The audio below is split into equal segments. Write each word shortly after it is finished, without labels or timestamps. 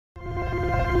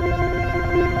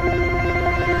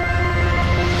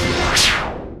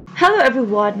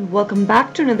everyone, welcome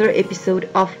back to another episode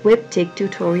of Webtech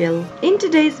Tutorial. In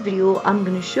today's video, I'm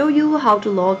going to show you how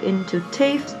to log into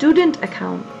TAFE student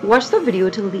account. Watch the video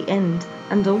till the end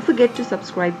and don't forget to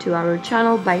subscribe to our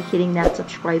channel by hitting that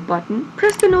subscribe button.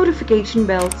 Press the notification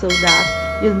bell so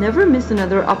that you'll never miss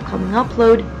another upcoming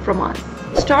upload from us.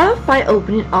 Start off by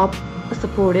opening up a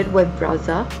supported web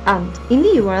browser and in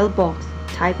the URL box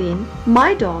type in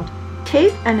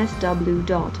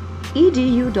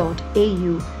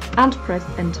my.tafensw.edu.au and press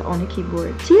enter on your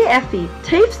keyboard. TAFE.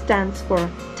 TAFE stands for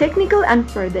Technical and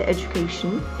Further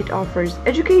Education. It offers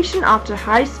education after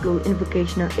high school in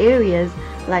vocational areas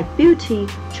like beauty,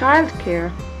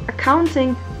 childcare,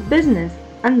 accounting, business,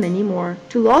 and many more.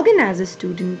 To log in as a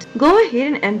student, go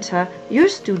ahead and enter your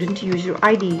student user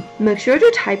ID. Make sure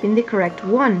to type in the correct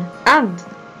one, and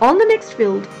on the next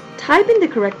field, type in the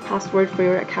correct password for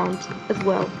your account as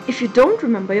well. If you don't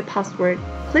remember your password,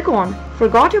 click on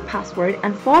Forgot Your Password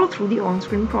and follow through the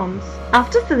on-screen prompts.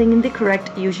 After filling in the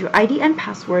correct user ID and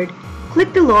password,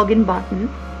 click the login button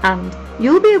and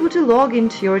you'll be able to log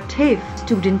into your TAFE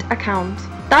student account.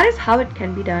 That is how it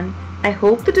can be done. I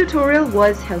hope the tutorial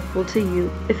was helpful to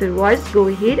you. If it was, go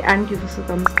ahead and give us a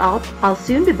thumbs up. I'll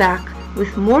soon be back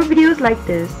with more videos like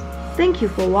this. Thank you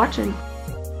for watching.